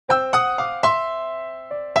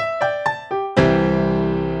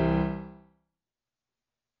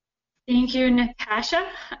Thank you, Natasha.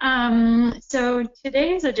 So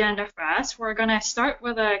today's agenda for us, we're going to start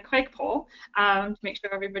with a quick poll to make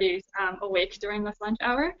sure everybody's awake during this lunch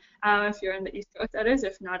hour, if you're in the East Coast, that is,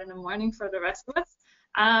 if not in the morning for the rest of us.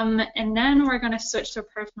 And then we're going to switch to a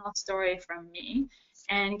personal story from me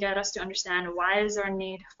and get us to understand why is there a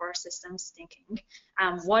need for systems thinking,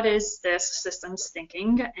 what is this systems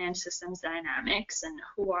thinking and systems dynamics, and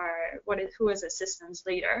who is a systems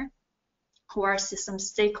leader, who are system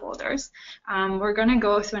stakeholders. We're going to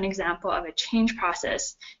go through an example of a change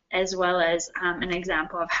process, as well as an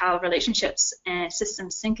example of how relationships and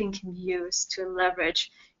systems thinking can be used to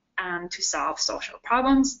leverage to solve social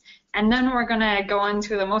problems. And then we're going to go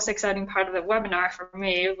into the most exciting part of the webinar for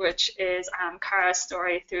me, which is Kara's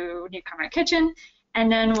story through Newcomer Kitchen. And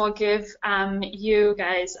then we'll give you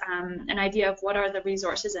guys an idea of what are the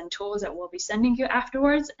resources and tools that we'll be sending you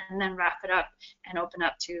afterwards, and then wrap it up and open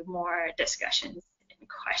up to more discussions and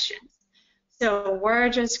questions. So we're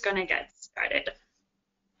just going to get started.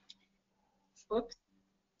 Whoops.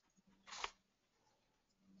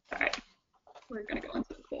 All right, we're going to go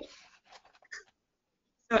into the poll.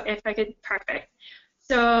 So if I could, perfect.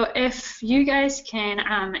 So if you guys can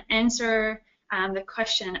answer the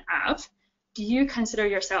question of, do you consider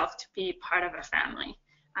yourself to be part of a family?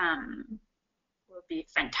 Would be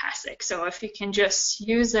fantastic. So if you can just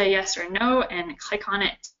use a yes or no and click on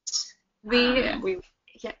it.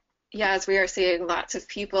 Yes, we are seeing lots of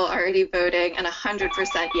people already voting, and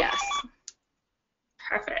 100% yes.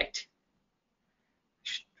 Perfect.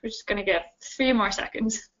 We're just going to give 3 more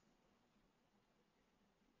seconds.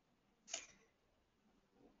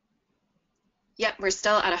 Yep, we're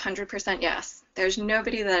still at 100% yes. There's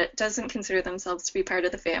nobody that doesn't consider themselves to be part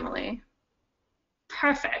of the family.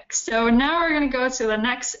 Perfect. So now we're going to go to the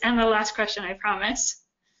next and the last question, I promise,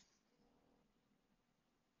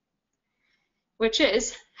 which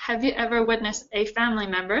is, have you ever witnessed a family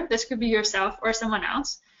member, this could be yourself or someone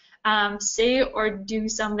else, say or do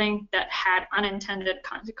something that had unintended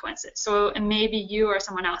consequences? So maybe you or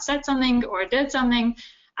someone else said something or did something,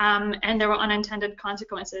 and there were unintended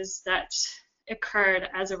consequences that occurred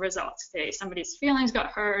as a result. Say somebody's feelings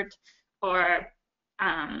got hurt, or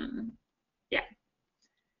yeah.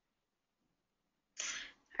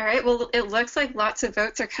 All right, well, it looks like lots of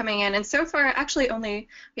votes are coming in, and so far actually we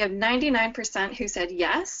have 99% who said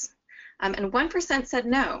yes, and 1% said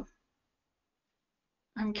no.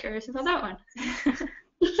 I'm curious about that one.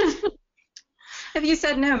 If you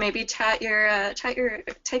said no, maybe type your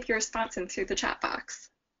response in through the chat box.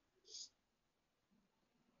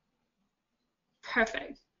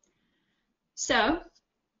 Perfect. So,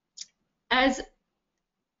 as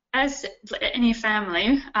any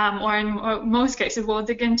family, or in most cases, we'll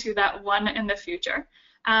dig into that one in the future.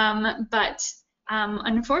 But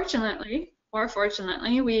unfortunately, or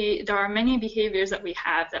fortunately, there are many behaviors that we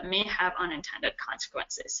have that may have unintended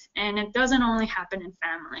consequences. And it doesn't only happen in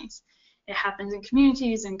families. It happens in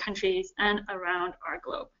communities and countries and around our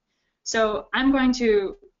globe. So I'm going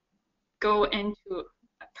to go into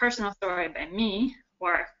a personal story by me,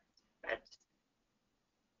 or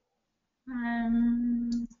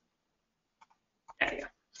there you go.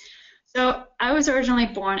 So I was originally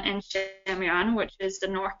born in Shamiran, which is the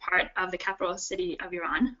north part of the capital city of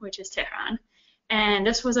Iran, which is Tehran. And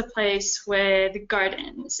this was a place with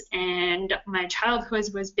gardens, and my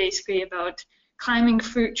childhood was basically about climbing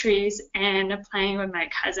fruit trees and playing with my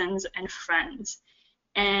cousins and friends.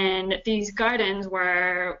 And these gardens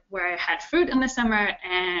were where I had fruit in the summer,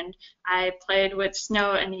 and I played with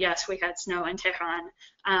snow, and yes, we had snow in Tehran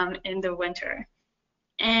in the winter.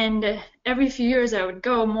 And every few years I would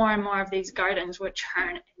go, more and more of these gardens would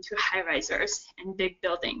turn into high-risers and big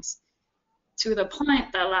buildings, to the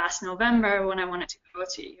point that last November, when I wanted to go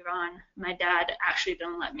to Iran, my dad actually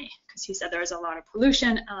didn't let me, because he said there was a lot of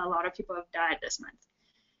pollution and a lot of people have died this month.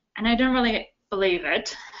 And I didn't really believe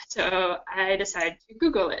it, so I decided to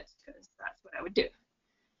Google it, because that's what I would do.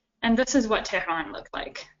 And this is what Tehran looked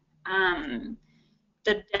like.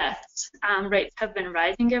 The death rates have been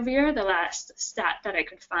rising every year. The last stat that I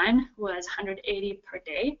could find was 180 per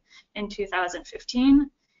day in 2015.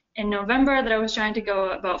 In November that I was trying to go,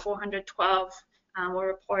 about 412 were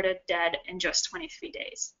reported dead in just 23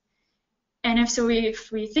 days. And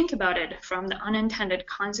if we think about it from the unintended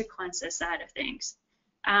consequences side of things,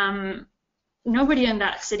 nobody in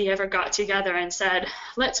that city ever got together and said,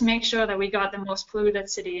 let's make sure that we got the most polluted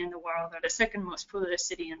city in the world, or the second most polluted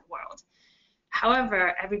city in the world.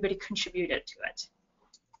 However, everybody contributed to it.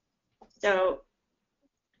 So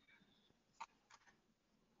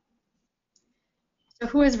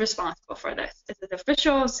who is responsible for this? Is it the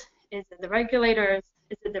officials? Is it the regulators?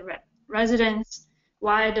 Is it the residents?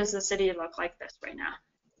 why does the city look like this right now?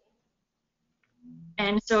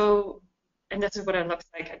 And this is what it looks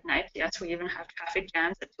like at night. Yes, we even have traffic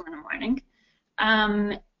jams at 2 in the morning.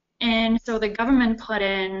 And so the government put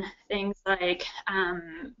in things like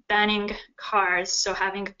banning cars, so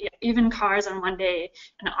having even cars on one day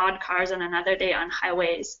and odd cars on another day on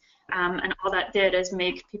highways. And all that did is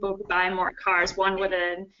make people buy more cars, one with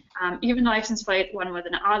an even license plate, one with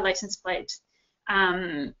an odd license plate,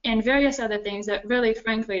 and various other things that really,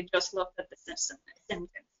 frankly, just looked at the symptoms.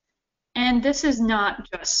 And this is not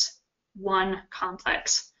just one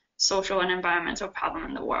complex social and environmental problem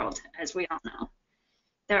in the world, as we all know.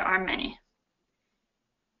 There are many.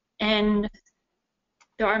 And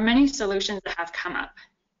there are many solutions that have come up,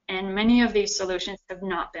 and many of these solutions have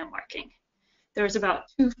not been working. There's about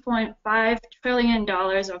 $2.5 trillion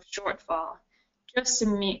of shortfall just to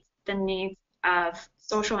meet the needs of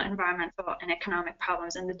social, environmental, and economic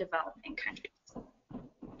problems in the developing countries.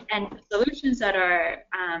 And the solutions that are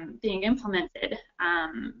being implemented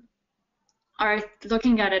are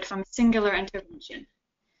looking at it from singular intervention.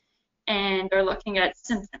 And they're looking at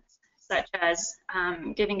symptoms, such as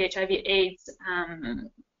giving HIV/AIDS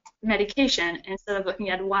medication, instead of looking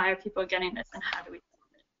at why are people getting this and how do we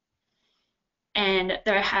solve it. And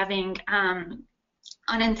they're having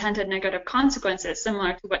unintended negative consequences,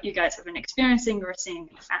 similar to what you guys have been experiencing or seeing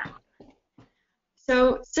in the family.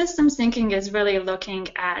 So systems thinking is really looking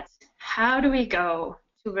at how do we go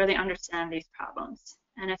to really understand these problems.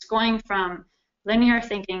 And it's going from linear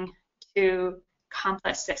thinking to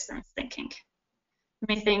complex systems thinking. Let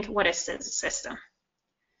me think, what is a system?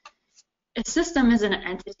 A system is an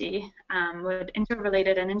entity with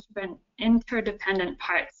interrelated and interdependent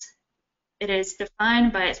parts. It is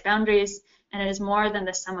defined by its boundaries, and it is more than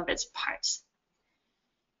the sum of its parts.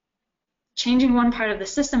 Changing one part of the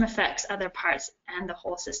system affects other parts and the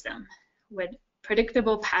whole system with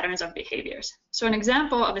predictable patterns of behaviors. So an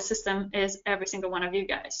example of a system is every single one of you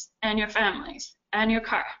guys and your families and your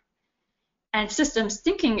car. And systems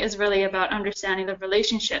thinking is really about understanding the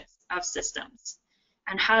relationships of systems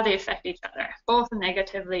and how they affect each other, both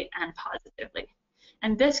negatively and positively.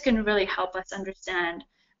 And this can really help us understand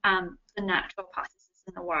the natural processes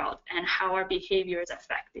in the world and how our behaviors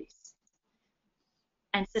affect these.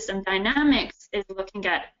 And system dynamics is looking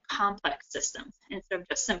at complex systems instead of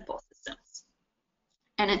just simple systems.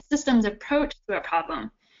 And in systems approach to a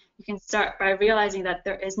problem, you can start by realizing that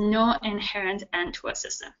there is no inherent end to a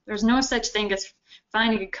system. There's no such thing as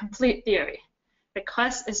finding a complete theory. The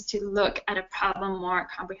quest is to look at a problem more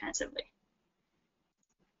comprehensively.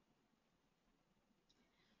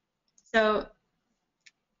 So,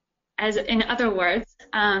 as in other words,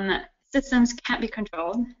 systems can't be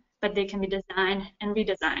controlled, but they can be designed and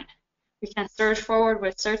redesigned. We can surge forward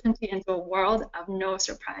with certainty into a world of no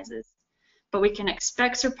surprises, but we can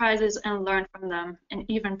expect surprises and learn from them and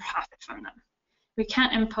even profit from them. We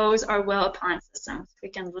can't impose our will upon systems. We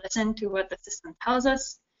can listen to what the system tells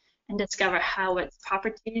us and discover how its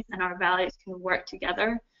properties and our values can work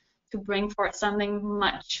together to bring forth something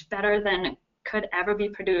much better than could ever be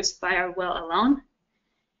produced by our will alone.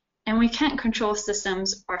 And we can't control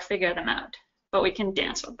systems or figure them out, but we can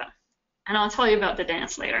dance with them. And I'll tell you about the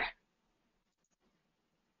dance later.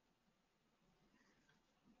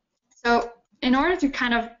 So in order to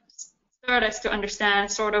kind of start us to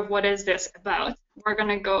understand sort of what is this about, we're going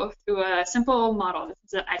to go through a simple model. This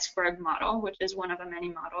is an iceberg model, which is one of the many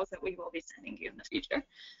models that we will be sending you in the future.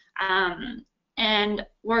 And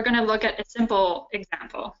we're going to look at a simple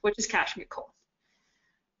example, which is catching a cold.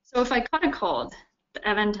 So if I caught a cold, the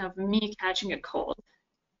event of me catching a cold,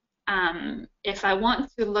 if I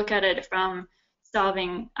want to look at it from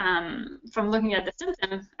looking at the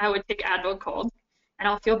symptom, I would take Advil cold, and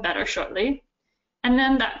I'll feel better shortly, and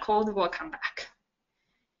then that cold will come back.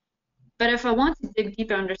 But if I want to dig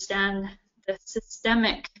deeper, understand the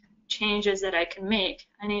systemic changes that I can make,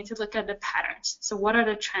 I need to look at the patterns. So what are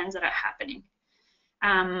the trends that are happening?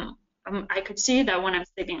 I could see that when I'm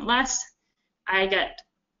sleeping less, I get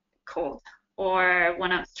cold, or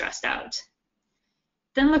when I'm stressed out.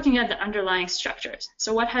 Then looking at the underlying structures.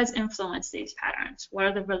 So what has influenced these patterns? What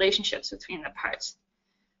are the relationships between the parts?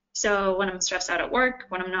 So when I'm stressed out at work,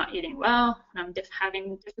 when I'm not eating well, when I'm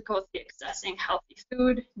having difficulty accessing healthy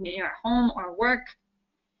food near home or work.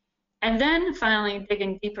 And then finally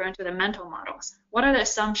digging deeper into the mental models. What are the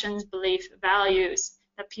assumptions, beliefs, values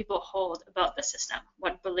that people hold about the system?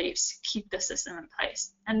 What beliefs keep the system in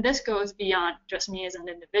place? And this goes beyond just me as an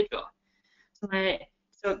individual.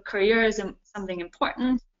 So career is something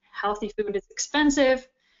important, healthy food is expensive,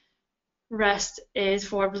 rest is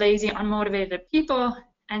for lazy, unmotivated people,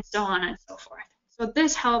 and so on and so forth. So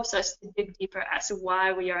this helps us to dig deeper as to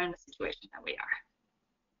why we are in the situation that we are.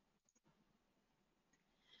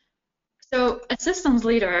 So a systems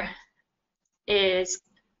leader is,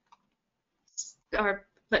 or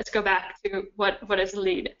let's go back to what is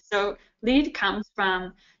lead. So lead comes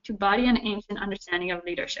from to body an ancient understanding of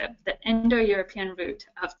leadership. The Indo-European root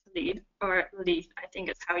of lead, or lead, I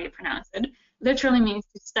think is how you pronounce it, literally means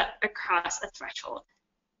to step across a threshold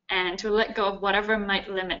and to let go of whatever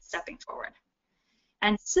might limit stepping forward.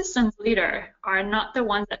 And systems leader are not the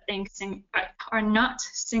ones that are not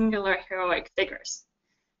singular heroic figures,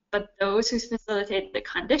 but those who facilitate the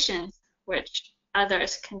conditions which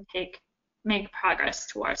others can make progress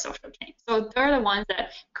towards social change. So they're the ones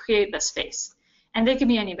that create the space. And they can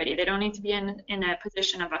be anybody. They don't need to be in a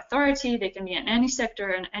position of authority. They can be in any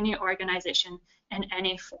sector, in any organization, in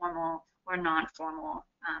any formal or non-formal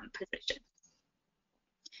position.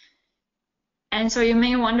 And so you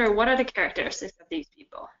may wonder, what are the characteristics of these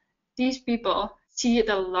people? These people see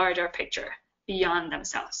the larger picture beyond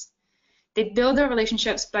themselves. They build their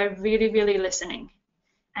relationships by really, really listening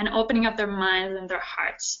and opening up their minds and their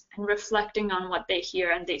hearts and reflecting on what they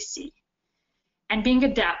hear and they see, and being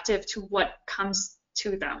adaptive to what comes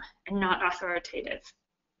to them and not authoritative,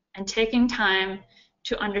 and taking time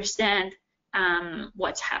to understand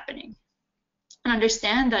what's happening and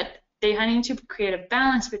understand that they need to create a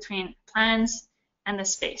balance between plans and the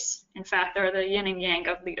space. In fact, they're the yin and yang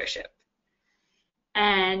of leadership.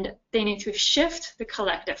 And they need to shift the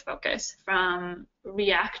collective focus from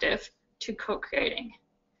reactive to co-creating,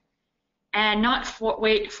 and not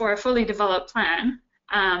wait for a fully developed plan,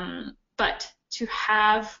 but to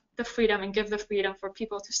have the freedom and give the freedom for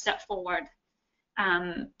people to step forward,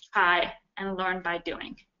 try, and learn by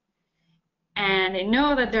doing. And they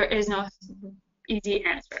know that there is no easy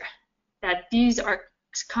answer, that these are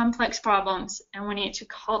complex problems, and we need to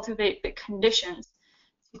cultivate the conditions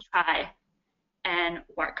to try and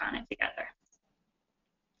work on it together.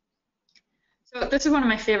 So this is one of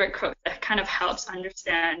my favorite quotes that kind of helps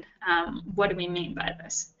understand what do we mean by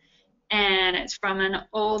this. And it's from an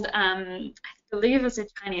old, I believe it's a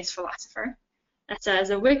Chinese philosopher, that says,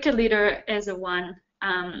 a wicked leader is the one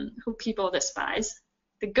who people despise.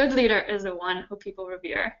 The good leader is the one who people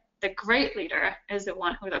revere. The great leader is the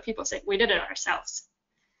one who the people say, we did it ourselves.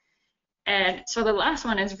 And so the last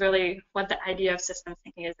one is really what the idea of systems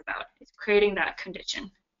thinking is about. It's creating that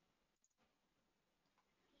condition.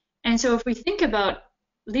 And so if we think about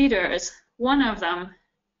leaders, one of them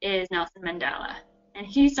is Nelson Mandela. And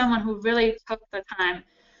he's someone who really took the time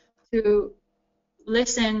to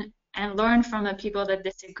listen and learn from the people that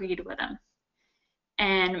disagreed with him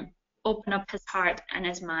and open up his heart and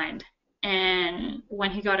his mind. And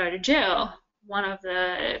when he got out of jail, one of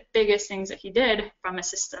the biggest things that he did from a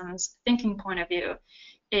systems thinking point of view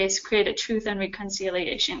is create a Truth and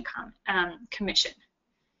Reconciliation Commission.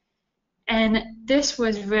 And this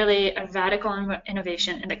was really a radical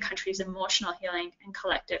innovation in the country's emotional healing and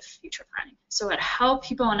collective future planning. So it helped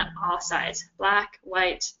people on all sides, black,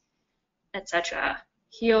 white, etc.,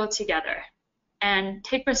 heal together and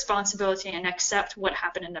take responsibility and accept what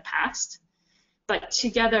happened in the past, but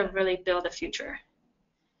together really build a future.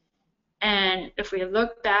 And if we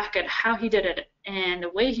look back at how he did it and the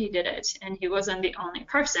way he did it, and he wasn't the only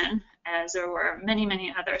person, as there were many,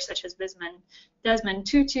 many others, such as Desmond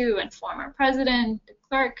Tutu and former President de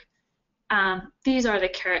Klerk, these are the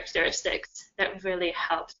characteristics that really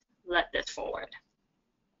helped lead this forward.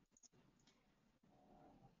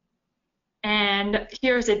 And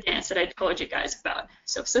here's a dance that I told you guys about.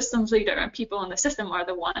 So systems leader and people in the system are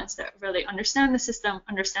the ones that really understand the system,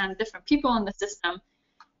 understand different people in the system,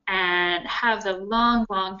 and have the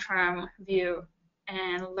long-term view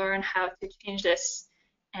and learn how to change this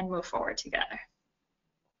and move forward together.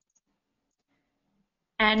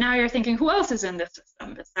 And now you're thinking, who else is in this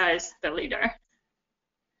system besides the leader?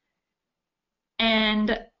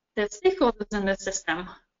 And the stakeholders in the system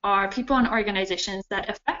are people and organizations that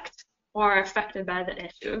affect or are affected by the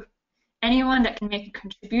issue, anyone that can make a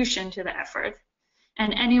contribution to the effort,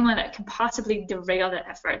 and anyone that can possibly derail the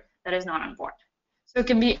effort that is not on board. So it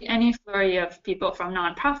can be any flurry of people, from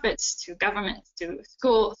nonprofits to governments to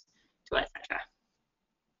schools to etc.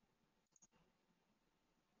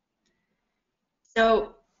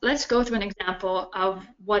 So let's go through an example of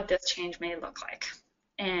what this change may look like.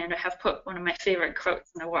 And I have put one of my favorite quotes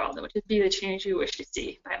in the world, which is, "Be the change you wish to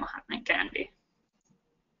see," by Mahatma Gandhi.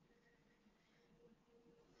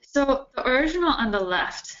 So the original on the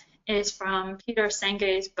left is from Peter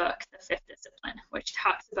Senge's book, The Fifth Discipline, which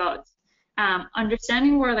talks about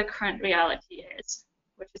understanding where the current reality is,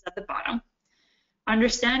 which is at the bottom,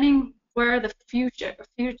 understanding where the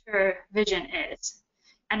future vision is.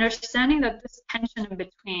 Understanding that this tension in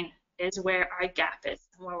between is where our gap is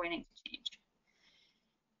and where we need to change.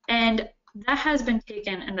 And that has been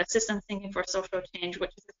taken in the Systems Thinking for Social Change,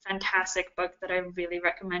 which is a fantastic book that I really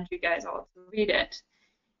recommend you guys all to read it.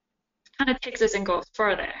 Kind of takes this and goes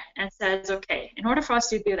further and says, okay, in order for us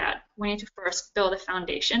to do that, we need to first build a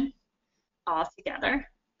foundation all together,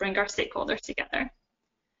 bring our stakeholders together,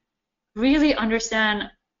 really understand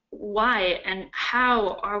why and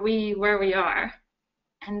how are we where we are,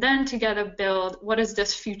 and then together build what does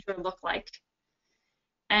this future look like.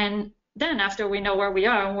 And then after we know where we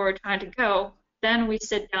are and where we're trying to go, then we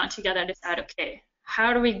sit down together and decide, okay,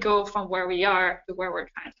 how do we go from where we are to where we're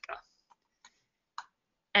trying to go?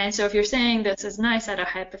 And so if you're saying this is nice at a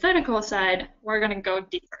hypothetical side, we're going to go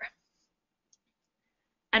deeper.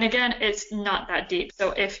 And again, it's not that deep.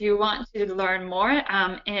 So if you want to learn more,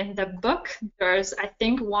 in the book, there's, I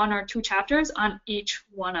think, 1 or 2 chapters on each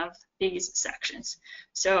one of these sections.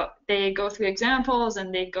 So they go through examples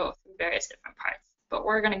and they go through various different parts. But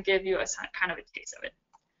we're going to give you a kind of a taste of it.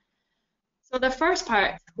 So the first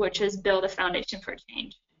part, which is build a foundation for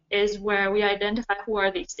change, is where we identify who are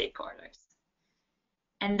these stakeholders.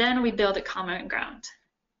 And then we build a common ground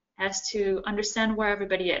as to understand where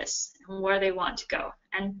everybody is and where they want to go,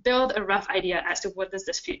 and build a rough idea as to what does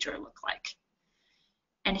this future look like.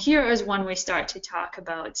 And here is when we start to talk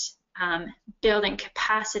about building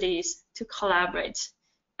capacities to collaborate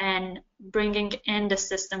and bringing in the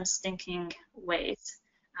systems thinking ways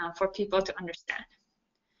for people to understand.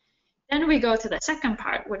 Then we go to the second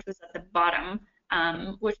part, which was at the bottom,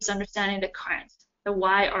 which is understanding the current, the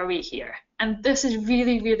why are we here. And this is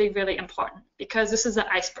really, really, really important because this is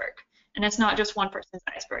the iceberg. And it's not just one person's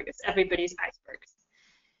iceberg, it's everybody's iceberg.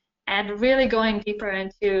 And really going deeper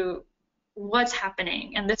into what's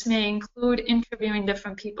happening. And this may include interviewing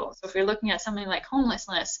different people. So if you're looking at something like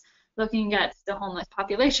homelessness, looking at the homeless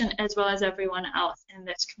population as well as everyone else in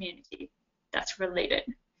this community that's related.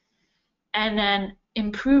 And then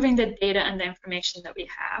improving the data and the information that we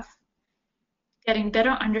have, getting better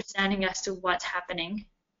understanding as to what's happening,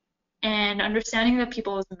 and understanding the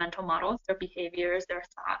people's mental models, their behaviors, their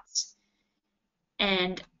thoughts.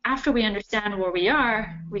 And after we understand where we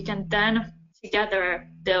are, we can then together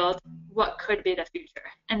build what could be the future.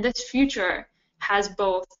 And this future has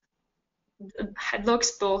both,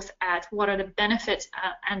 looks both at what are the benefits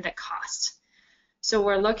and the costs. So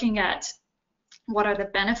we're looking at what are the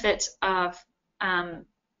benefits of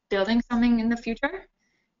building something in the future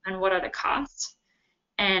and what are the costs.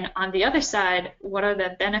 And on the other side, what are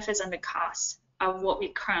the benefits and the costs of what we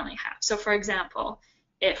currently have? So for example,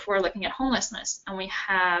 if we're looking at homelessness and we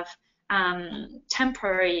have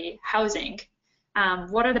temporary housing,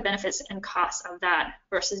 what are the benefits and costs of that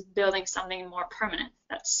versus building something more permanent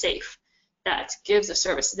that's safe, that gives the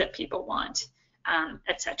services that people want,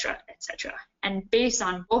 et cetera, et cetera. And based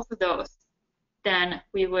on both of those, then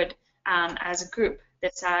we would, as a group,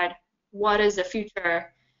 decide what is the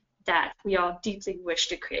future that we all deeply wish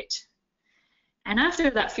to create. And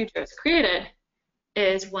after that future is created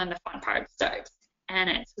is when the fun part starts. And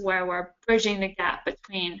it's where we're bridging the gap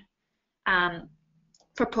between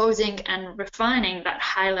proposing and refining that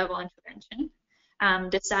high-level intervention,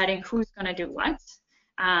 deciding who's going to do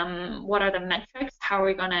what are the metrics, how are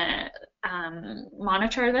we going to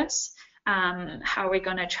monitor this, how are we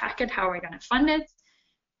going to track it, how are we going to fund it,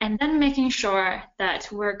 and then making sure that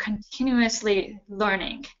we're continuously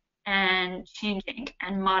learning and changing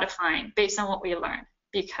and modifying based on what we learn,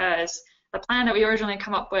 because the plan that we originally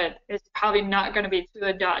come up with is probably not going to be to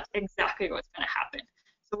the dot exactly what's going to happen.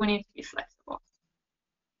 So we need to be flexible.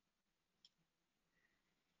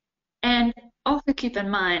 And also keep in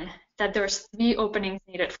mind that there's 3 openings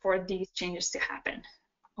needed for these changes to happen.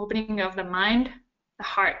 Opening of the mind, the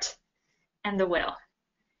heart, and the will.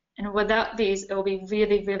 And without these, it will be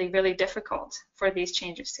really, really, really difficult for these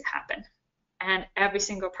changes to happen. And every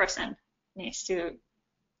single person needs to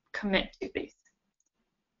commit to these.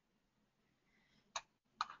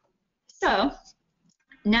 So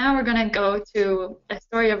now we're going to go to a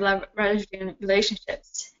story of leveraging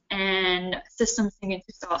relationships and systems thinking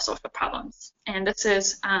to solve social problems. And this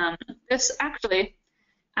is this actually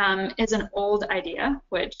is an old idea,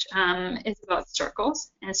 which is about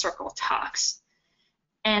circles and circle talks.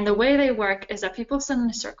 And the way they work is that people sit in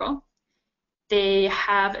a circle. They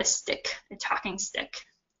have a stick, a talking stick,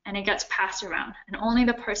 and it gets passed around. And only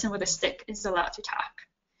the person with a stick is allowed to talk.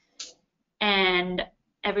 And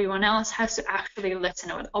everyone else has to actually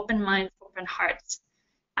listen with open minds, open hearts,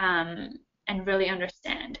 and really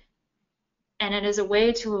understand. And it is a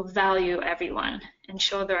way to value everyone and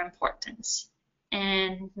show their importance.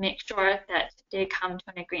 and make sure that they come to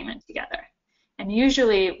an agreement together. And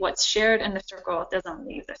usually what's shared in the circle doesn't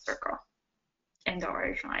leave the circle in the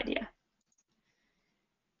original idea.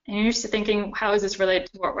 And you're used to thinking, how is this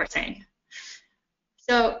related to what we're saying?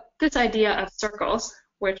 So this idea of circles,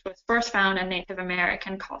 which was first found in Native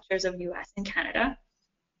American cultures of US and Canada,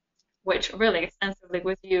 which really extensively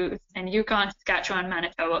was used in Yukon, Saskatchewan,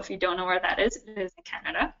 Manitoba. If you don't know where that is, it is in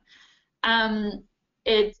Canada.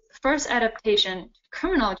 Its first adaptation to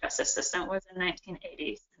criminal justice system was in the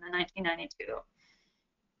 1980s, in 1992.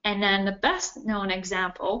 And then the best known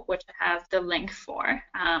example, which I have the link for,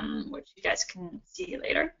 which you guys can see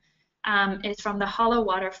later, is from the Hollow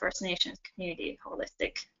Water First Nations community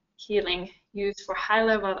holistic healing used for high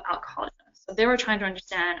level of alcoholism. So they were trying to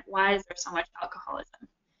understand, why is there so much alcoholism?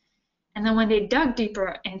 And then when they dug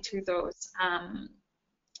deeper into those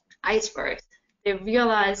icebergs, they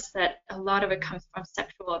realized that a lot of it comes from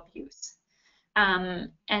sexual abuse. And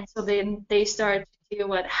so they started to deal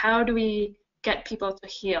with, how do we get people to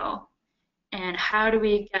heal? And how do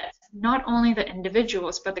we get not only the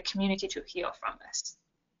individuals, but the community to heal from this?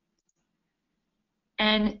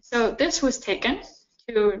 And so this was taken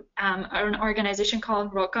to an organization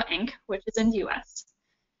called ROCA Inc., which is in the US.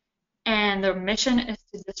 And their mission is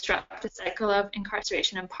to disrupt the cycle of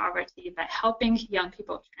incarceration and poverty by helping young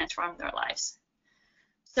people transform their lives.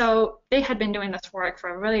 So they had been doing this work for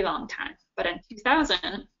a really long time. But in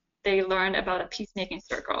 2000, they learned about the peacemaking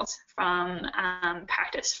circles from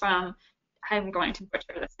practice from, I'm going to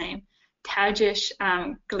butcher this name, Tajish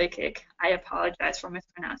Glikic. I apologize for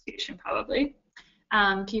mispronunciation probably.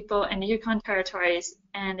 People in the Yukon territories,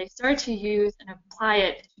 and they started to use and apply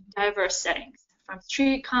it to diverse settings, from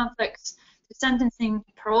street conflicts to sentencing,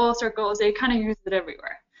 parole circles. They kind of used it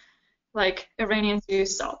everywhere, like Iranians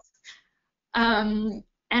use salt.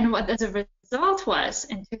 And what as a result was,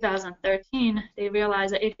 in 2013, they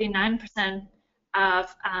realized that 89%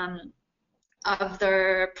 of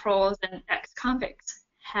their paroles and ex-convicts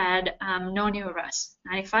had no new arrests.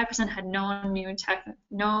 95% had no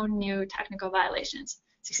new technical violations.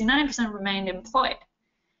 69% remained employed.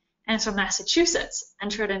 And so Massachusetts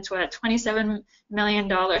entered into a $27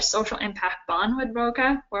 million social impact bond with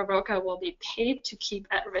ROCA, where ROCA will be paid to keep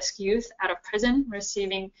at-risk youth out of prison,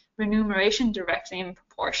 receiving remuneration directly in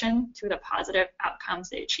proportion to the positive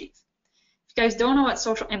outcomes they achieve. If you guys don't know what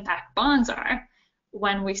social impact bonds are,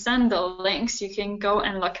 when we send the links, you can go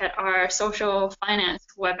and look at our social finance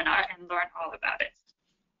webinar and learn all about it.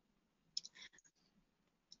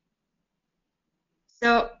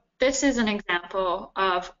 So this is an example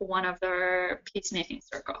of one of their peacemaking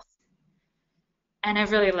circles. And I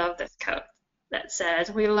really love this quote that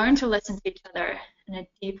says, "We learn to listen to each other in a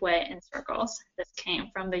deep way in circles." This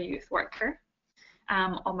came from the youth worker,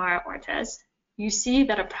 Omar Ortez. "You see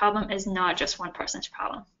that a problem is not just one person's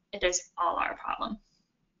problem. It is all our problem."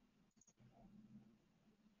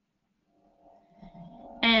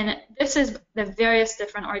 And this is the various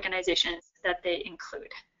different organizations that they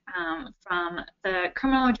include, from the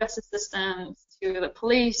criminal justice systems to the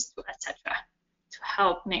police, to etc., to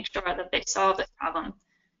help make sure that they solve this problem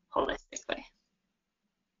holistically.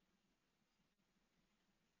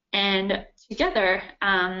 And together,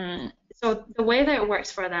 so the way that it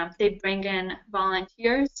works for them, they bring in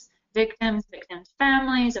volunteers, victims,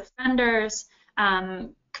 families, offenders,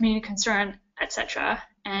 community concern, etc.,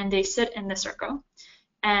 and they sit in the circle.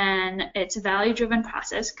 And it's a value-driven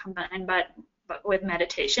process combined but with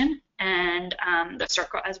meditation and the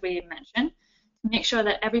circle, as we mentioned, to make sure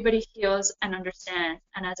that everybody heals and understands,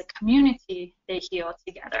 and as a community, they heal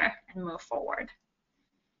together and move forward.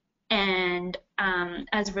 And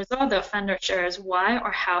as a result, the offender shares why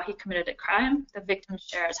or how he committed a crime. The victim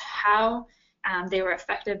shares how they were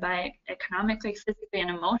affected by economically, physically,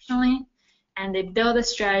 and emotionally, and they build a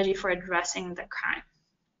strategy for addressing the crime.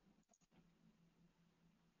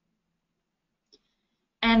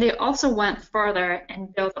 And they also went further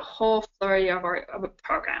and built a whole flurry of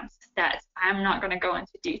programs that I'm not going to go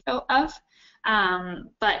into detail of,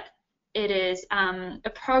 but it is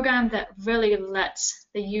a program that really lets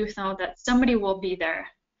the youth know that somebody will be there.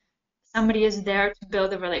 Somebody is there to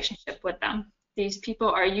build a relationship with them. These people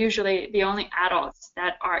are usually the only adults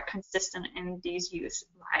that are consistent in these youth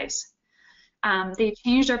lives. They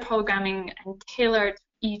changed their programming and tailored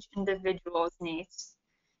each individual's needs.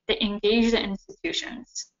 They engage the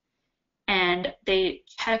institutions, and they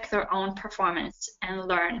check their own performance and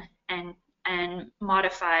learn and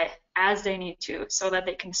modify as they need to so that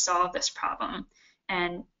they can solve this problem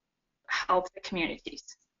and help the communities.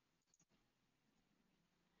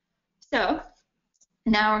 So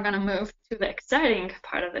now we're going to move to the exciting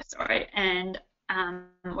part of the story, and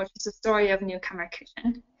which is the story of Newcomer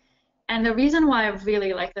Kitchen. And the reason why I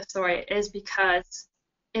really like the story is because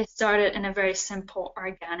it started in a very simple,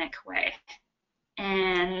 organic way.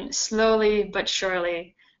 And slowly but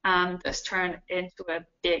surely, this turned into a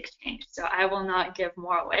big change. So I will not give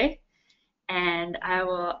more away. And I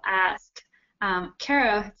will ask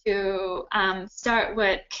Kara to start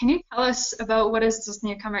with, can you tell us about what is this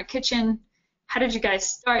Newcomer Kitchen? How did you guys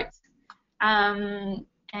start? And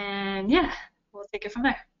yeah, we'll take it from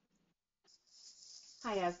there.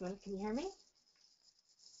 Hi, Yasmin. Can you hear me?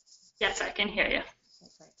 Yes, I can hear you. Okay,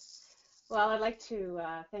 great. Well, I'd like to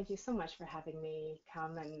thank you so much for having me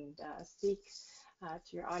come and speak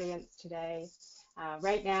to your audience today.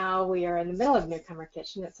 Right now, we are in the middle of Newcomer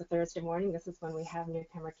Kitchen. It's a Thursday morning. This is when we have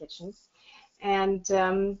Newcomer Kitchen. And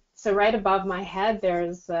so right above my head,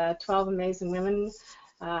 there's 12 amazing women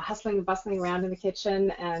hustling and bustling around in the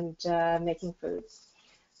kitchen and making food.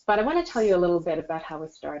 But I want to tell you a little bit about how we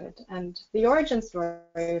started. And the origin story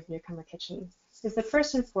of Newcomer Kitchen is that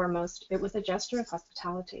first and foremost, it was a gesture of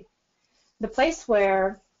hospitality. The place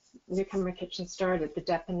where Newcomer Kitchen started, the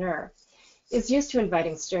dépanneur, is used to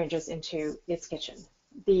inviting strangers into its kitchen.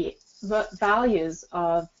 The values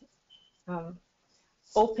of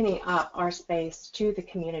opening up our space to the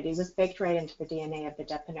community was baked right into the DNA of the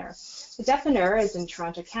dépanneur. The dépanneur is in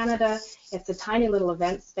Toronto, Canada. It's a tiny little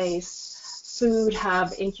event space, food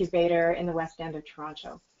hub, incubator in the West End of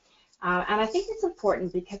Toronto. And I think it's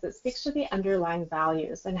important because it speaks to the underlying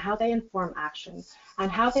values and how they inform action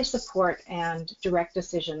and how they support and direct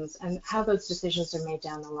decisions and how those decisions are made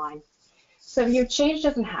down the line. So your change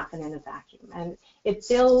doesn't happen in a vacuum, and it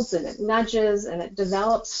builds and it nudges and it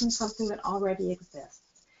develops from something that already exists.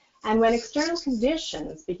 And when external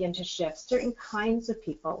conditions begin to shift, certain kinds of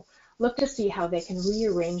people look to see how they can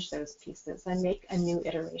rearrange those pieces and make a new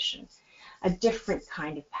iteration, a different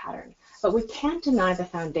kind of pattern. But we can't deny the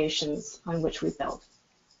foundations on which we build.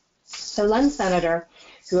 So Len Senator,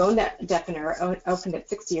 who owned that dépanneur, opened it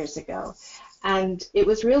 6 years ago. And it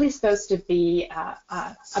was really supposed to be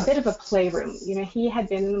a bit of a playroom. You know, he had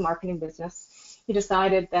been in the marketing business. He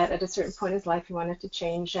decided that at a certain point in his life he wanted to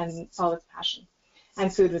change and follow his passion.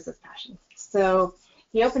 And food was his passion. So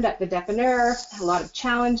he opened up the dépanneur, a lot of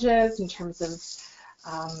challenges in terms of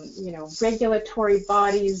you know, regulatory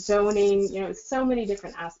bodies, zoning, you know, so many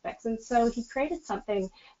different aspects. And so he created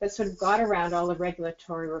something that sort of got around all the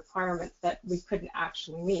regulatory requirements that we couldn't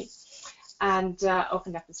actually meet, and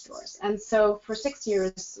opened up his doors. And so for 6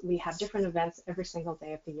 years, we have different events every single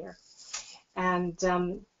day of the year. And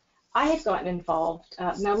I had gotten involved.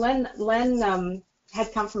 Now, Len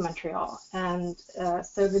had come from Montreal, and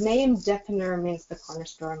so the name dépanneur means the corner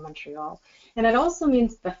store in Montreal, and it also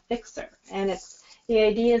means the fixer. And it's the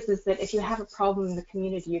idea is that if you have a problem in the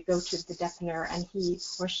community, you go to the dépanneur, and he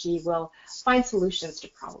or she will find solutions to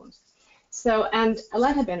problems. So, and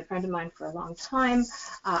Len had been a friend of mine for a long time.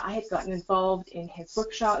 I had gotten involved in his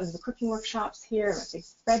workshop, in the cooking workshops here. I'm a big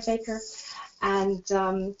bread baker.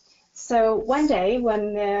 And so one day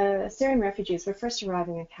when the Syrian refugees were first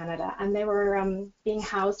arriving in Canada and they were being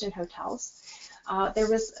housed in hotels, there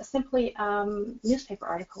was simply a newspaper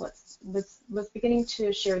article that was beginning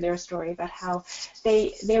to share their story about how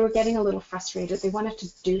they were getting a little frustrated. They wanted to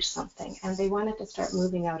do something, and they wanted to start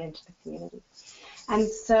moving out into the community. And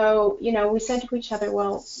so, you know, we said to each other,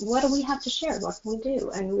 well, what do we have to share? What can we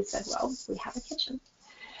do? And we said, well, we have a kitchen.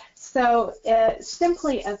 So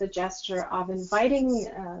simply as a gesture of inviting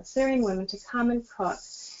Syrian women to come and cook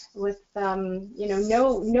with, you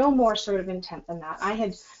know, no more sort of intent than that. I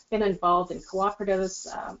had been involved in cooperatives,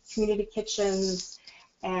 community kitchens,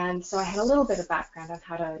 and so I had a little bit of background on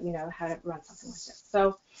how to, you know, how to run something like this.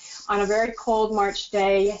 So on a very cold March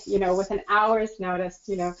day, you know, with an hour's notice,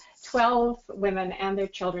 you know, 12 women and their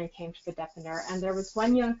children came to the dépanneur, and there was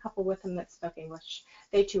one young couple with them that spoke English.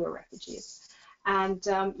 They too were refugees. And,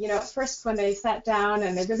 you know, at first when they sat down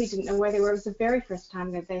and they really didn't know where they were, it was the very first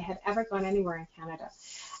time that they had ever gone anywhere in Canada.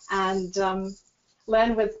 And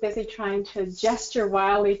Len was busy trying to gesture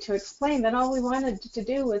wildly to explain that all we wanted to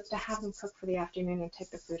do was to have them cook for the afternoon and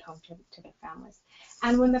take the food home to their families.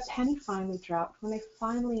 And when the penny finally dropped, when they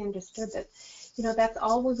finally understood that, you know, that's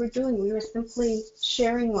all we were doing, we were simply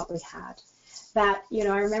sharing what we had. That, you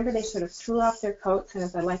know, I remember they sort of threw off their coats, and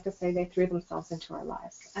as I like to say, they threw themselves into our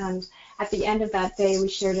lives. And at the end of that day, we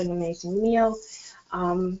shared an amazing meal,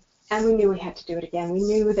 and we knew we had to do it again. We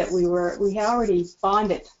knew that we had already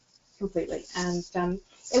bonded completely, and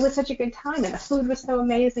it was such a good time, and the food was so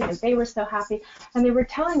amazing, and they were so happy. And they were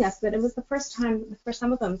telling us that it was the first time for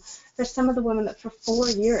some of them, for some of the women, that for 4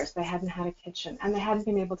 years they hadn't had a kitchen, and they hadn't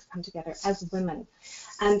been able to come together as women.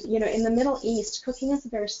 And you know, in the Middle East, cooking is a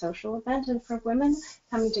very social event, and for women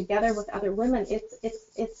coming together with other women,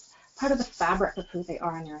 it's part of the fabric of who they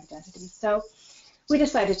are and their identity. So we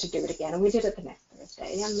decided to do it again, and we did it the next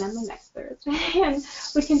Thursday, and then the next Thursday, and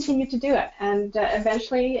we continued to do it. And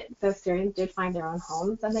eventually, the Syrians did find their own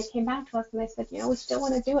homes, and they came back to us and they said, you know, we still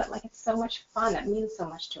want to do it. Like, it's so much fun. It means so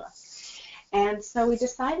much to us. And so we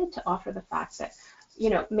decided to offer the fact that, you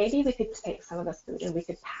know, maybe we could take some of this food and we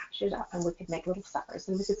could package it up and we could make little suppers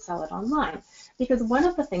and we could sell it online. Because one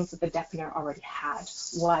of the things that the Depiner already had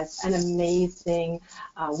was an amazing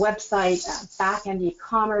website, back-end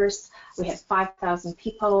e-commerce. We had 5,000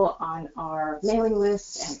 people on our mailing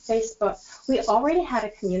list and Facebook. We already had a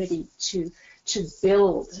community to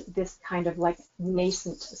build this kind of like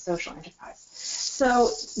nascent social enterprise. So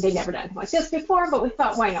they never done anything like this before, but we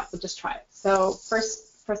thought, why not? We'll just try it. So first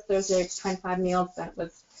Thursday it was 25 meals, then it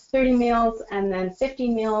was 30 meals, and then 50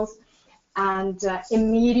 meals, and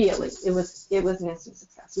immediately it was an instant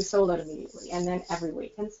success. We sold out immediately, and then every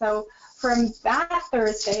week. And so from that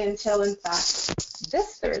Thursday until, in fact,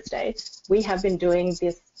 this Thursday, we have been doing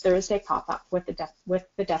this Thursday pop-up with the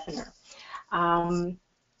Depiner.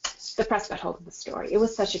 The press got hold of the story. It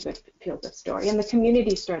was such a good feel-good story, and the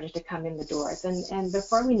community started to come in the doors. And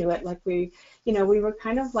before we knew it, like we were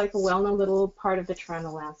kind of like a well-known little part of the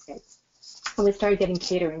Toronto landscape. And we started getting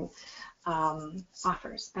catering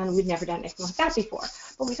offers, and we'd never done anything like that before.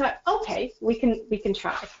 But we thought, okay, we can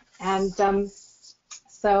try. And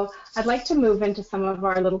so I'd like to move into some of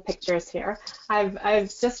our little pictures here. I've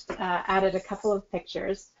just added a couple of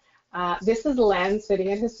pictures. This is Len sitting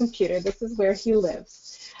at his computer. This is where he lives.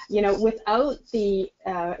 You know, without the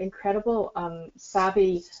incredible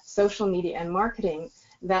savvy social media and marketing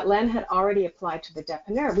that Len had already applied to the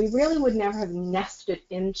Depiner, we really would never have nested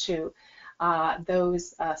into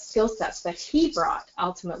those skill sets that he brought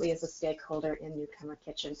ultimately as a stakeholder in Newcomer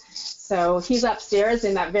Kitchen. So he's upstairs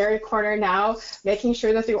in that very corner now, making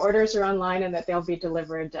sure that the orders are online and that they'll be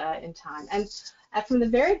delivered in time. And from the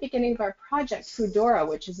very beginning of our project, Foodora,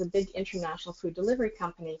 which is a big international food delivery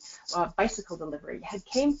company, bicycle delivery,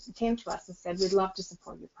 came to us and said, we'd love to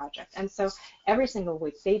support your project. And so every single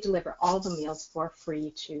week, they deliver all the meals for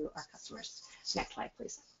free to our customers. Next slide,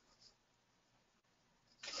 please.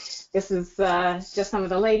 This is just some of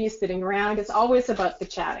the ladies sitting around. It's always about the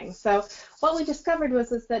chatting. So what we discovered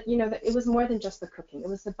was that, you know, that it was more than just the cooking. It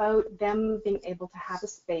was about them being able to have a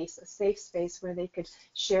space, a safe space where they could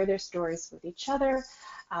share their stories with each other,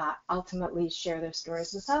 ultimately share their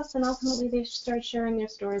stories with us, and ultimately they started sharing their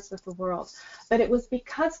stories with the world. But it was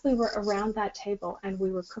because we were around that table and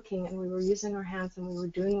we were cooking and we were using our hands and we were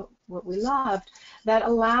doing what we loved that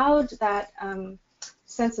allowed that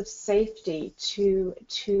sense of safety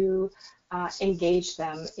to engage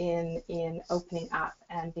them in opening up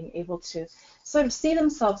and being able to sort of see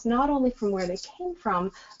themselves not only from where they came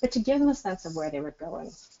from, but to give them a sense of where they were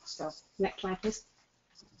going. So next slide, please.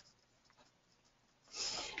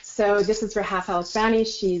 So this is Rahaf Al-Bani.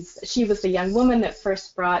 She was the young woman that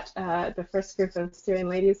first brought the first group of Syrian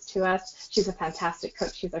ladies to us. She's a fantastic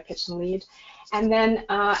cook. She's our kitchen lead. And then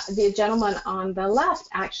the gentleman on the left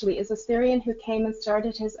actually is a Syrian who came and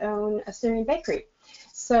started his own Syrian bakery.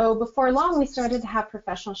 So before long, we started to have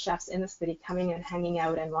professional chefs in the city coming and hanging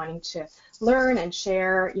out and wanting to learn and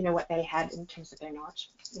share, you know, what they had in terms of their knowledge.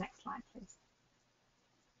 Next slide, please.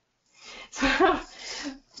 So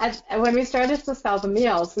when we started to sell the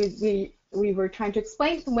meals, we were trying to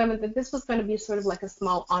explain to the women that this was going to be sort of like a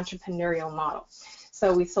small entrepreneurial model.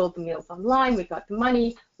 So we sold the meals online, we got the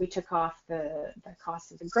money, we took off the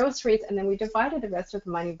cost of the groceries, and then we divided the rest of the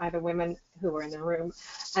money by the women who were in the room.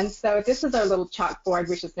 And so this is our little chalkboard,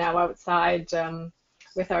 which is now outside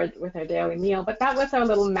with our daily meal. But that was our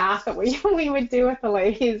little math that we would do with the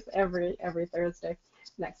ladies every Thursday.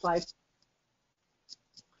 Next slide.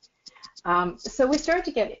 So we started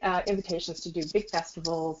to get invitations to do big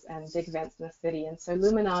festivals and big events in the city. And so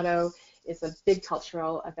Luminato is a big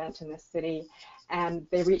cultural event in the city. And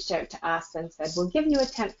they reached out to us and said, we'll give you a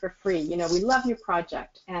tent for free. You know, we love your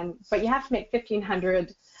project, but you have to make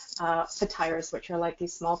 1,500 fatires, which are like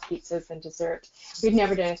these small pizzas and dessert. We'd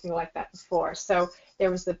never done anything like that before. So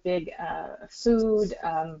there was a big food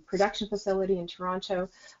production facility in Toronto.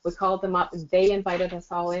 We called them up and they invited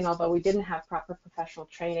us all in, although we didn't have proper professional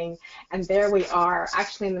training. And there we are,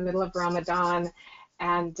 actually in the middle of Ramadan.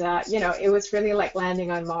 And, you know, it was really like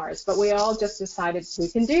landing on Mars. But we all just decided we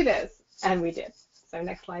can do this. And we did. So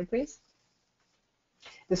next slide, please.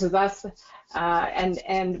 this is us,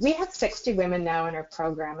 and we have 60 women now in our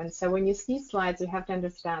program. And so when you see slides, you have to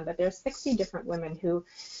understand that there's 60 different women who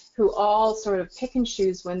all sort of pick and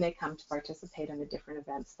choose when they come to participate in the different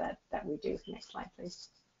events that we do. Next slide, please.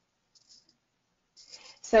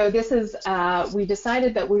 So this is, we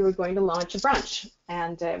decided that we were going to launch a brunch,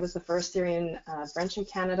 and it was the first Syrian brunch in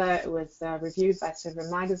Canada. It was reviewed by Silver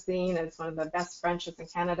Magazine as one of the best brunches in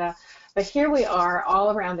Canada. But here we are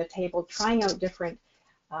all around the table trying out different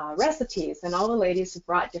recipes, and all the ladies have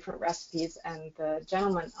brought different recipes, and the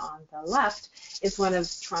gentleman on the left is one of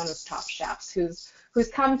Toronto's top chefs who's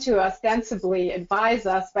come to ostensibly advise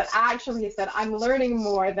us, but actually he said, I'm learning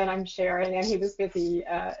more than I'm sharing, and he was busy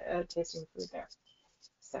tasting food there.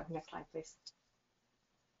 So next slide, please.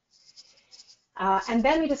 And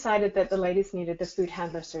then we decided that the ladies needed the food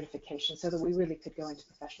handler certification so that we really could go into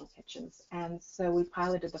professional kitchens. And so we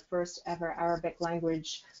piloted the first ever Arabic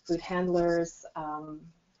language food handlers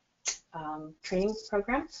training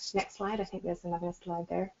program. Next slide. I think there's another slide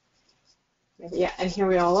there. Yeah, and here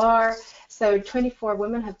we all are. So 24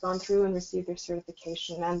 women have gone through and received their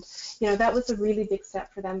certification, and you know that was a really big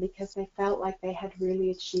step for them because they felt like they had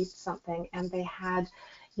really achieved something, and they had,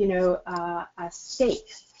 you know, a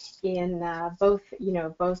stake in both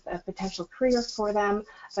a potential career for them,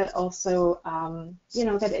 but also you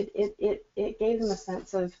know that it gave them a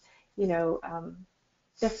sense of, you know,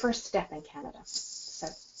 their first step in Canada. So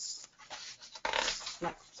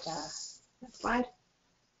next slide.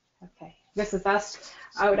 Okay, this is us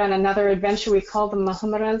out on another adventure. We call them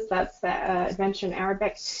Mahamaras. That's adventure in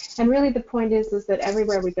Arabic. And really the point is that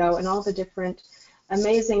everywhere we go and all the different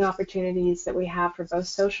amazing opportunities that we have for both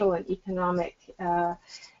social and economic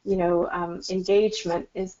you know, engagement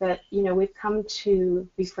is that, you know, we've come to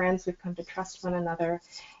be friends, we've come to trust one another,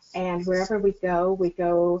 and wherever we go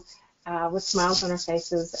with smiles on our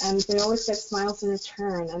faces, and we always get smiles in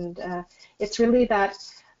return. And it's really that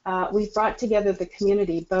we've brought together the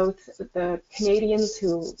community, both the Canadians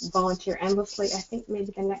who volunteer endlessly. I think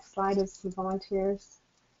maybe the next slide is some volunteers.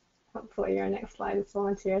 Hopefully your next slide is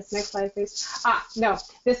volunteers. Next slide, please. Ah, no,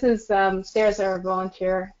 this is, there's our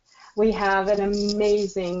volunteer. We have an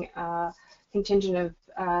amazing contingent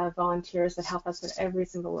of volunteers that help us at every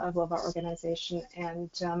single level of our organization.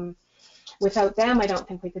 And without them, I don't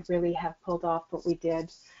think we could really have pulled off what we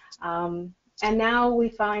did. And now we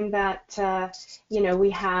find that, you know,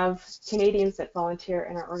 we have Canadians that volunteer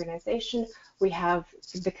in our organization. We have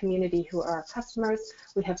the community who are our customers.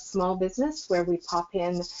 We have small business where we pop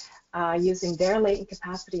in using their latent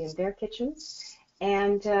capacity in their kitchens.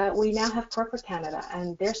 And we now have Corporate Canada,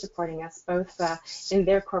 and they're supporting us both in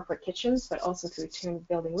their corporate kitchens, but also through team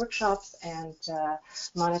building workshops and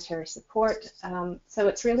monetary support. So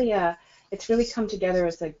it's really come together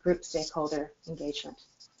as a group stakeholder engagement.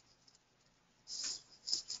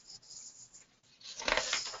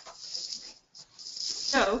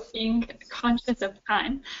 So, being conscious of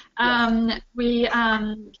time, can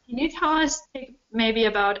you tell us maybe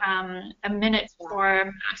about a minute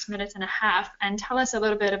or max minute and a half, and tell us a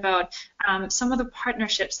little bit about some of the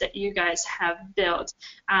partnerships that you guys have built,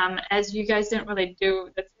 as you guys didn't really do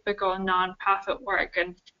the typical nonprofit work,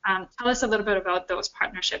 and tell us a little bit about those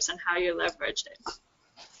partnerships and how you leveraged it.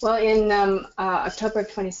 Well, in October of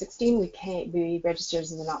 2016, we registered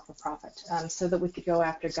as a not-for-profit so that we could go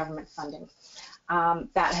after government funding.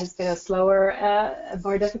 That has been a slower, a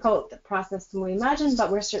more difficult process than we imagined,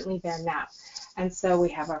 but we're certainly there now. And so we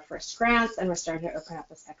have our first grants, and we're starting to open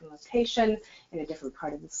up a second location in a different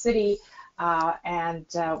part of the city, and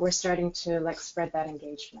we're starting to spread that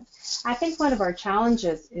engagement. I think one of our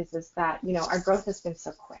challenges is that, you know, our growth has been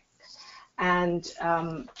so quick, and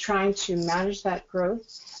trying to manage that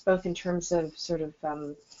growth, both in terms of sort of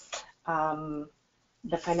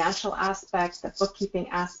the financial aspect, the bookkeeping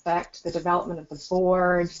aspect, the development of the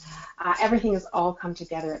board, everything has all come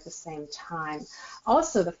together at the same time.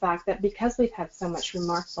 Also the fact that because we've had so much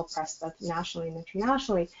remarkable press, both nationally and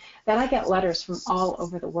internationally, that I get letters from all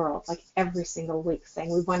over the world, like every single week,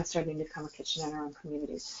 saying we want to start a newcomer kitchen in our own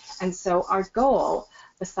communities. And so our goal,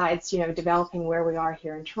 besides, you know, developing where we are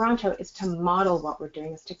here in Toronto, is to model what we're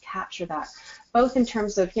doing, is to capture that, both in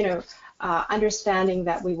terms of, you know, understanding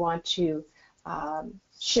that we want to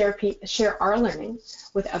share our learning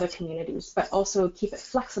with other communities, but also keep it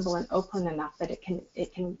flexible and open enough that it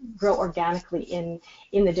can grow organically in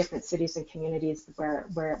the different cities and communities where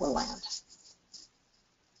it will land.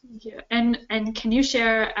 Yeah. And can you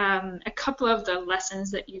share a couple of the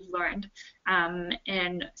lessons that you've learned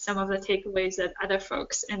and some of the takeaways that other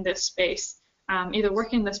folks in this space, either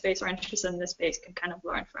working in this space or interested in this space, can kind of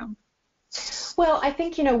learn from? Well, I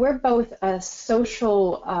think, we're both a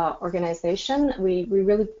social organization. We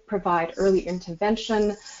really provide early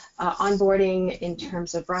intervention, onboarding in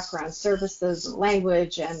terms of wraparound services,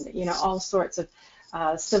 language, and, all sorts of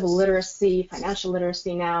civil literacy, financial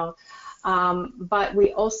literacy now. But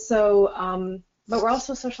we're also a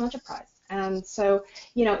social enterprise. And so,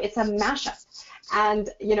 it's a mashup. And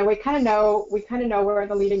we kind of know we're on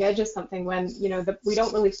the leading edge of something when we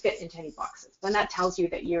don't really fit into any boxes. Then that tells you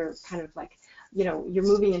that you're kind of like you're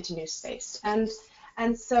moving into new space.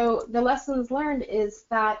 And so the lessons learned is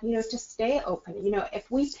that to stay open. If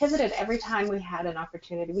we pivoted every time we had an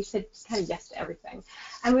opportunity, we said kind of yes to everything,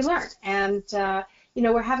 and we learned. And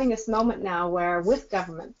we're having this moment now where with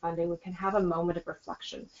government funding we can have a moment of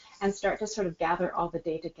reflection and start to sort of gather all the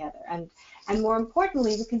data together. And more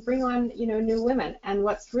importantly, we can bring on new women. And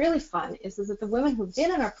what's really fun is that the women who've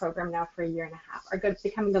been in our program now for a year and a half are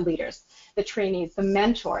becoming the leaders, the trainees, the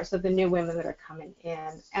mentors of the new women that are coming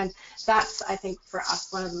in. And that's, I think, for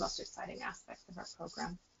us, one of the most exciting aspects of our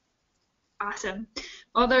program. Awesome.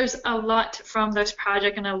 Well, there's a lot from this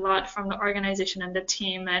project and a lot from the organization and the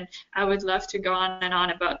team, and I would love to go on and on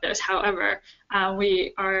about this. However,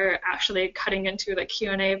 we are actually cutting into the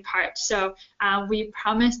Q&A part, so we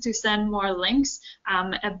promise to send more links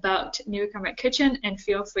about Newcomer Kitchen, and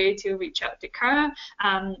feel free to reach out to Kara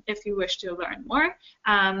if you wish to learn more.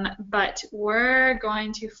 But we're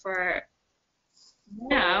going to, for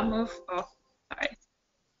now, move. Oh, sorry.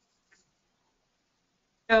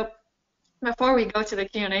 So before we go to the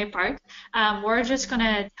Q&A part, we're just going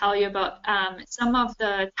to tell you about some of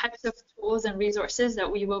the types of tools and resources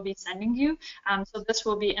that we will be sending you. So this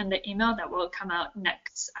will be in the email that will come out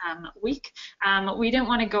next week. We didn't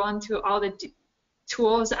want to go into all the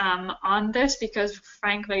tools on this because,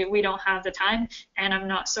 frankly, we don't have the time, and I'm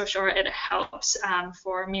not so sure it helps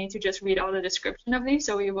for me to just read all the description of these.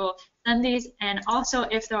 So we will send these, and also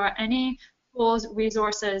if there are any tools,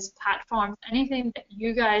 resources, platforms, anything that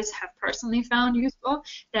you guys have personally found useful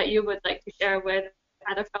that you would like to share with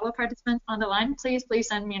other fellow participants on the line, please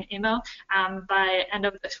send me an email by end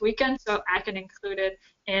of this weekend so I can include it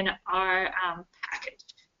in our package.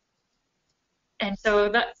 And so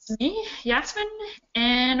that's me, Yasmin,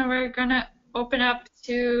 and we're gonna open up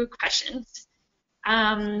to questions.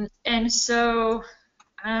 And so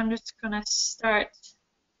I'm just gonna start.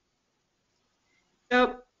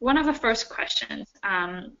 So one of the first questions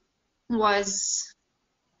was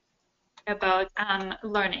about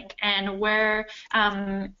learning, and where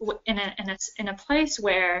in a place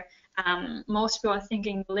where most people are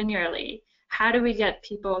thinking linearly, how do we get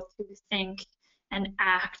people to think and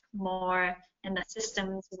act more in the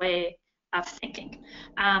systems way of thinking?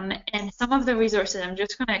 And some of the resources, I'm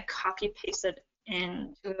just going to copy paste it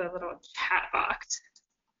into the little chat box.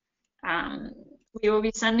 We will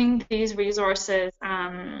be sending these resources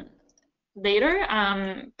later,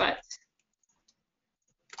 but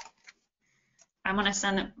I'm going to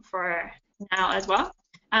send them for now as well.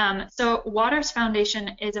 So Waters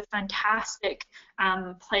Foundation is a fantastic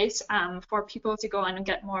place for people to go and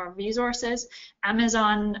get more resources.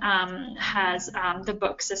 Amazon has the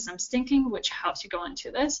book Systems Thinking, which helps you go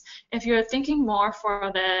into this. If you're thinking more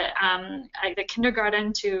for the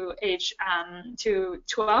kindergarten to age to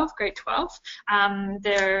 12, grade 12,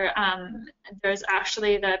 there's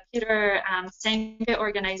actually the Peter Senge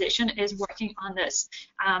organization is working on this,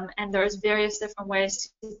 and there's various different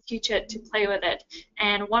ways to teach it, to play with it.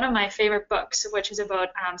 And one of my favorite books, which is about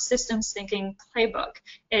systems thinking playbook,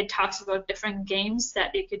 it talks about different games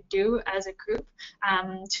that you could do as a group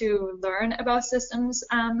to learn about systems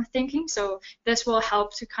thinking. So this will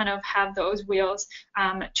help to kind of have those wheels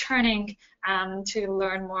churning to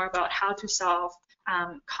learn more about how to solve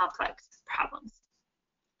complex problems.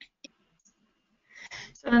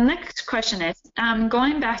 So the next question is,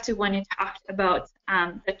 going back to when you talked about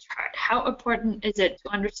the chart, how important is it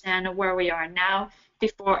to understand where we are now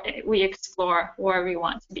before we explore where we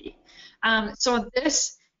want to be? So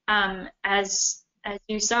this, as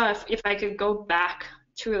you saw, if I could go back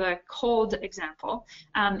to the cold example,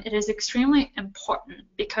 it is extremely important,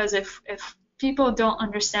 because if people don't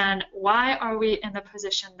understand why are we in the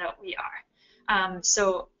position that we are.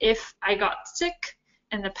 So if I got sick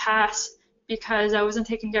in the past because I wasn't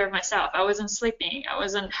taking care of myself, I wasn't sleeping, I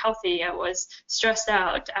wasn't healthy, I was stressed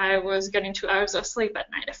out, I was getting 2 hours of sleep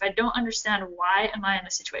at night. If I don't understand why am I in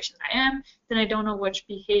the situation I am, then I don't know which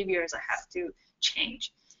behaviors I have to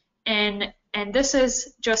change. And this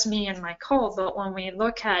is just me and my cold, but when we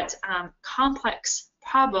look at complex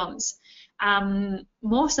problems,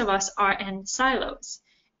 most of us are in silos.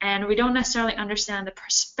 and we don't necessarily understand the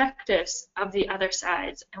perspectives of the other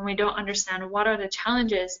sides, and we don't understand what are the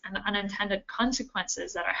challenges and the unintended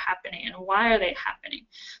consequences that are happening and why are they happening.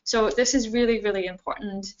 So this is really, really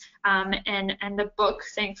important, and the book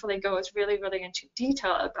thankfully goes really, really into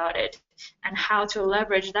detail about it and how to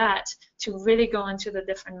leverage that to really go into the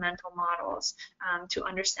different mental models to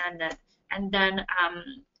understand it, and then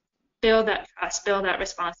build that trust, build that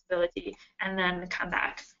responsibility, and then come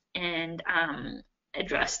back and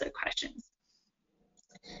address the questions.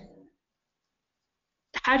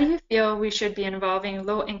 How do you feel we should be involving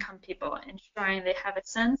low-income people, ensuring they have a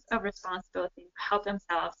sense of responsibility to help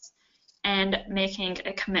themselves and making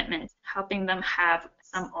a commitment, helping them have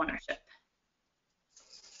some ownership?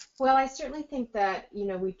 Well, I certainly think that,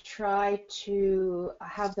 we try to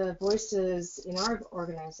have the voices in our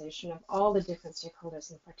organization of all the different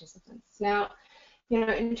stakeholders and participants. Now,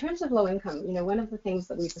 in terms of low income, one of the things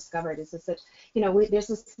that we've discovered is that, there's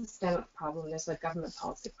a systemic problem, there's a government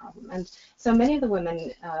policy problem. And so many of the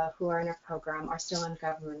women who are in our program are still on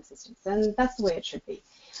government assistance, and that's the way it should be.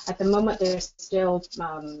 At the moment, they're still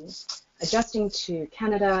adjusting to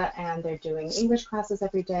Canada, and they're doing English classes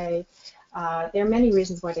every day. There are many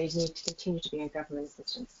reasons why they need to continue to be on government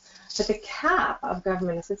assistance. But the cap of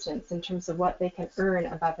government assistance in terms of what they can earn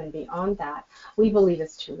above and beyond that, we believe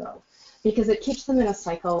is too low, because it keeps them in a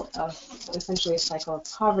cycle of, essentially a cycle of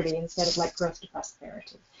poverty instead of like growth to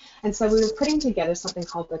prosperity. And so we were putting together something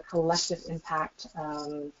called the Collective Impact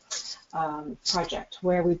project,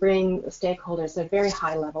 where we bring stakeholders at a very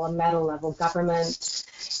high level, a meta level, government,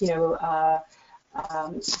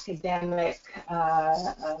 academic,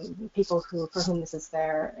 people for whom this is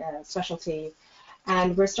their specialty.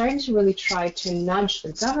 And we're starting to really try to nudge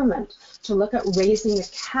the government to look at raising the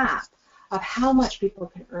cap of how much people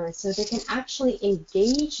can earn so they can actually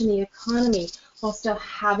engage in the economy while still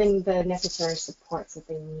having the necessary supports that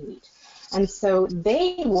they need. And so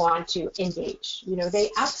they want to engage.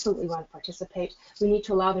 They absolutely want to participate. We need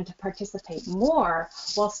to allow them to participate more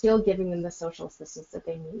while still giving them the social assistance that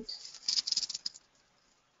they need.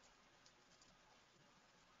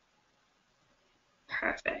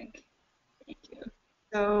 Perfect. Thank you.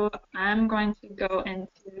 So I'm going to go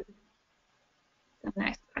into the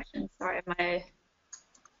next question. Sorry, my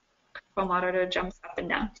monitor jumps up and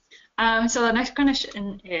down. So the next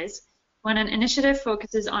question is, when an initiative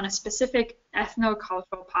focuses on a specific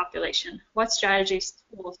ethno-cultural population, what strategies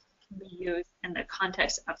tools can be used in the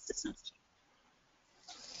context of systems?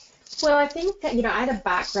 Well, I think that, I had a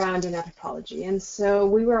background in anthropology, and so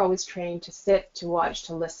we were always trained to sit, to watch,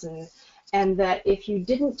 to listen, and that if you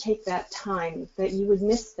didn't take that time, that you would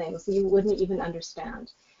miss things that you wouldn't even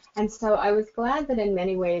understand. And so I was glad that in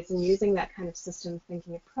many ways, in using that kind of system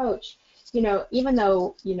thinking approach, even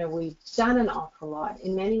though, we've done an awful lot,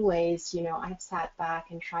 in many ways, I've sat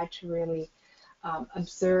back and tried to really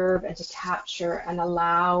observe and to capture and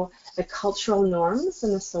allow the cultural norms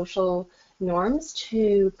and the social norms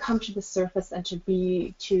to come to the surface and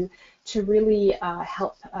to really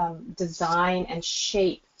help design and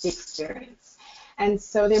shape the experience. And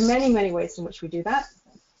so there are many, many ways in which we do that.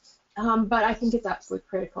 But I think it's absolutely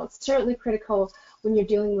critical. It's certainly critical when you're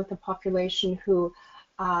dealing with a population who,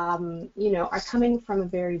 are coming from a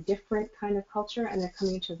very different kind of culture, and they're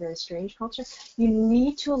coming into a very strange culture. You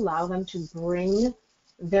need to allow them to bring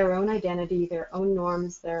their own identity, their own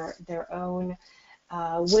norms, their own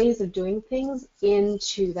ways of doing things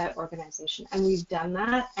into that organization. And we've done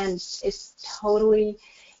that, and it's totally,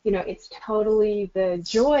 it's totally the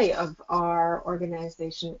joy of our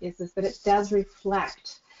organization is that it does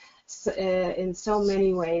reflect in so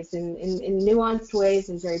many ways, in nuanced ways,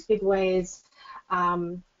 in very big ways,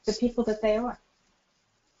 the people that they are.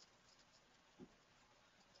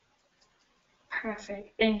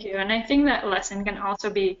 Perfect, thank you. And I think that lesson can also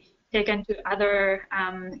be taken to other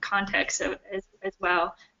contexts as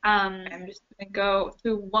well. I'm just going to go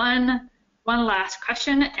through one last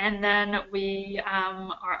question, and then we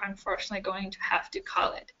are unfortunately going to have to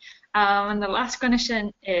call it. And the last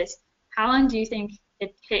question is, how long do you think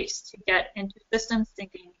it takes to get into systems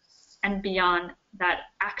thinking and beyond that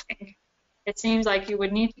acting? It seems like you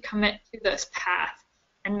would need to commit to this path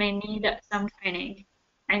and may need some training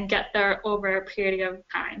and get there over a period of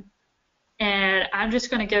time. And I'm just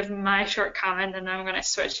going to give my short comment, and then I'm going to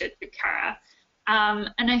switch it to Kara.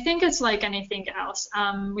 And I think it's like anything else.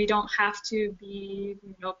 We don't have to be,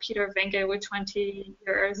 Peter Venke with 20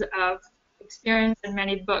 years of experience and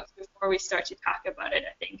many books before we start to talk about it.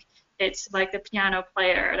 I think it's like the piano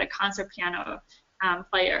player, the concert piano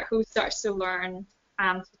player who starts to learn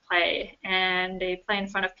to play, and they play in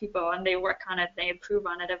front of people, and they work on it, they improve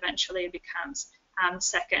on it, eventually it becomes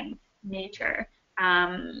second nature.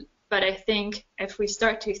 But I think if we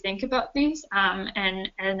start to think about these,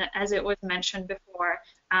 and as it was mentioned before,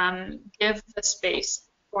 give the space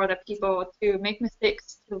for the people to make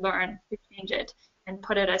mistakes, to learn, to change it, and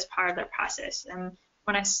put it as part of their process. And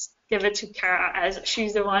when I give it to Kara, as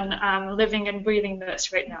she's the one living and breathing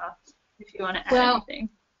this right now, if you want to add anything.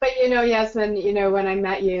 But Yasmin, when I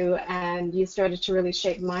met you and you started to really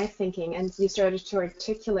shape my thinking and you started to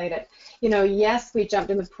articulate it, yes, we jumped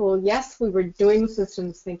in the pool, yes, we were doing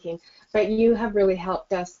systems thinking, but you have really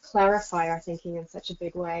helped us clarify our thinking in such a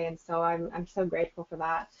big way, and so I'm so grateful for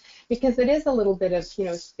that, because it is a little bit of,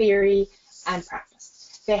 theory and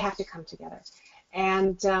practice. They have to come together.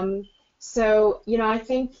 And so,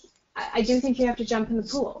 I do think you have to jump in the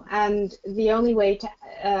pool, and the only way to,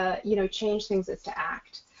 change things is to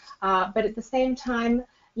act. But at the same time,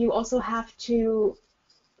 you also have to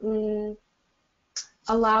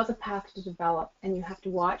allow the path to develop, and you have to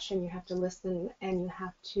watch, and you have to listen, and you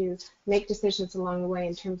have to make decisions along the way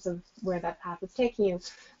in terms of where that path is taking you.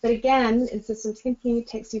 But again, in systems thinking, it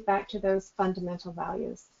takes you back to those fundamental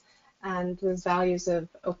values, and those values of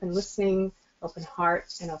open listening, open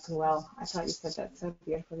heart, and open will. I thought you said that so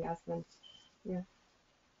beautifully, Yasmin. Yeah.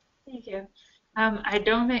 Thank you. I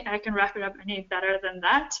don't think I can wrap it up any better than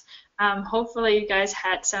that. Hopefully you guys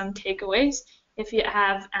had some takeaways. If you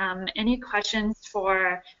have any questions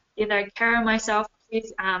for either Kara or myself,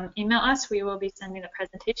 please email us. We will be sending the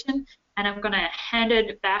presentation. And I'm going to hand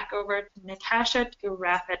it back over to Natasha to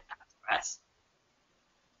wrap it up for us.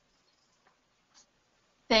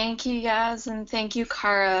 Thank you, Yaz, and thank you,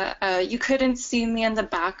 Kara. You couldn't see me in the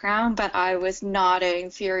background, but I was nodding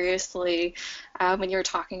furiously when you were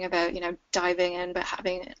talking about, diving in, but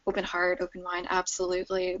having an open heart, open mind.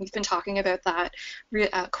 Absolutely. We've been talking about that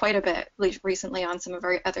quite a bit recently on some of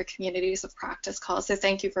our other communities of practice calls, so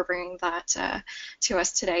thank you for bringing that to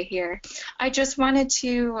us today here. I just wanted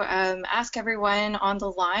to ask everyone on the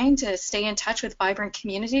line to stay in touch with Vibrant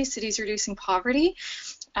Communities, Cities Reducing Poverty.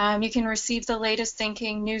 You can receive the latest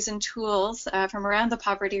thinking, news, and tools from around the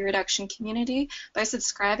poverty reduction community by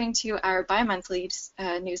subscribing to our bi-monthly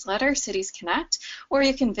newsletter, Cities Connect, or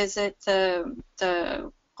you can visit the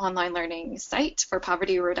online learning site for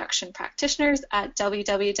poverty reduction practitioners at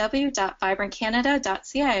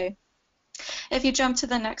www.vibrantcanada.ca. If you jump to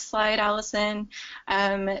the next slide, Allison,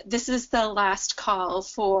 this is the last call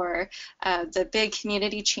for the big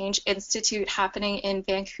Community Change Institute happening in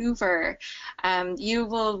Vancouver. You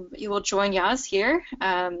will join Yaz here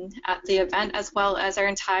at the event, as well as our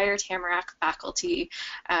entire Tamarack faculty.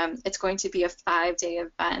 It's going to be a 5-day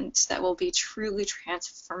event that will be truly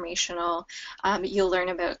transformational. You'll learn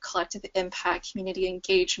about collective impact, community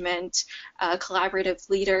engagement, collaborative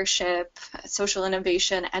leadership, social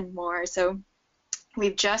innovation, and more. So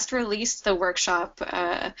we've just released the workshop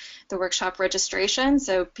registration,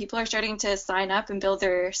 so people are starting to sign up and build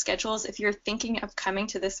their schedules. If you're thinking of coming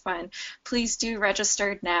to this one, please do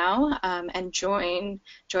register now and join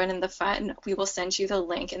in the fun. We will send you the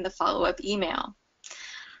link in the follow-up email.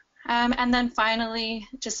 And then finally,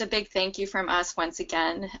 just a big thank you from us once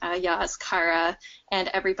again, Yaz, Kara, and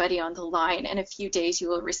everybody on the line. In a few days, you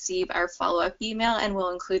will receive our follow-up email, and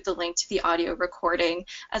we'll include the link to the audio recording,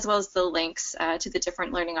 as well as the links to the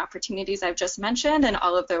different learning opportunities I've just mentioned, and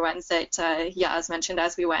all of the ones that Yaz mentioned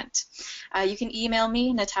as we went. You can email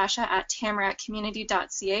me, Natasha, at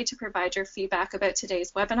tamarackcommunity.ca to provide your feedback about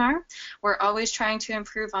today's webinar. We're always trying to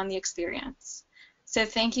improve on the experience. So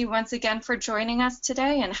thank you once again for joining us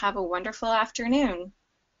today, and have a wonderful afternoon.